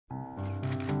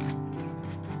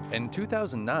In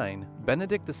 2009,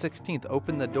 Benedict XVI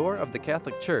opened the door of the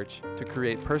Catholic Church to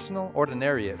create personal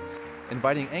ordinariates,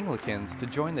 inviting Anglicans to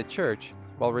join the Church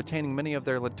while retaining many of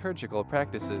their liturgical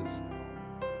practices.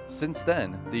 Since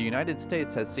then, the United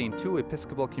States has seen 2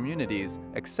 Episcopal communities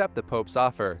accept the Pope's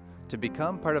offer to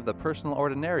become part of the personal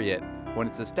ordinariate when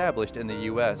it's established in the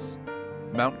U.S.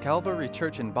 Mount Calvary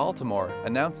Church in Baltimore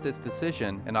announced its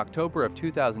decision in October of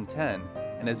 2010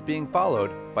 and is being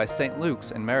followed by St.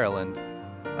 Luke's in Maryland.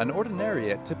 An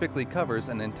ordinariate typically covers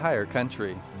an entire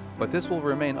country, but this will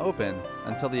remain open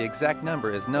until the exact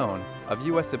number is known of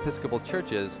U.S. Episcopal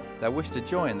churches that wish to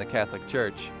join the Catholic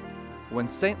Church. When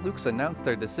St. Luke's announced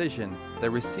their decision, they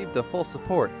received the full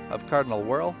support of Cardinal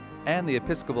Wuerl and the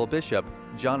Episcopal Bishop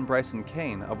John Bryson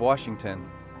Kane of Washington.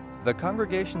 The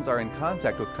congregations are in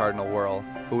contact with Cardinal Wuerl,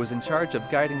 who is in charge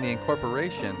of guiding the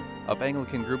incorporation of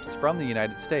Anglican groups from the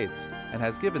United States and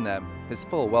has given them his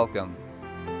full welcome.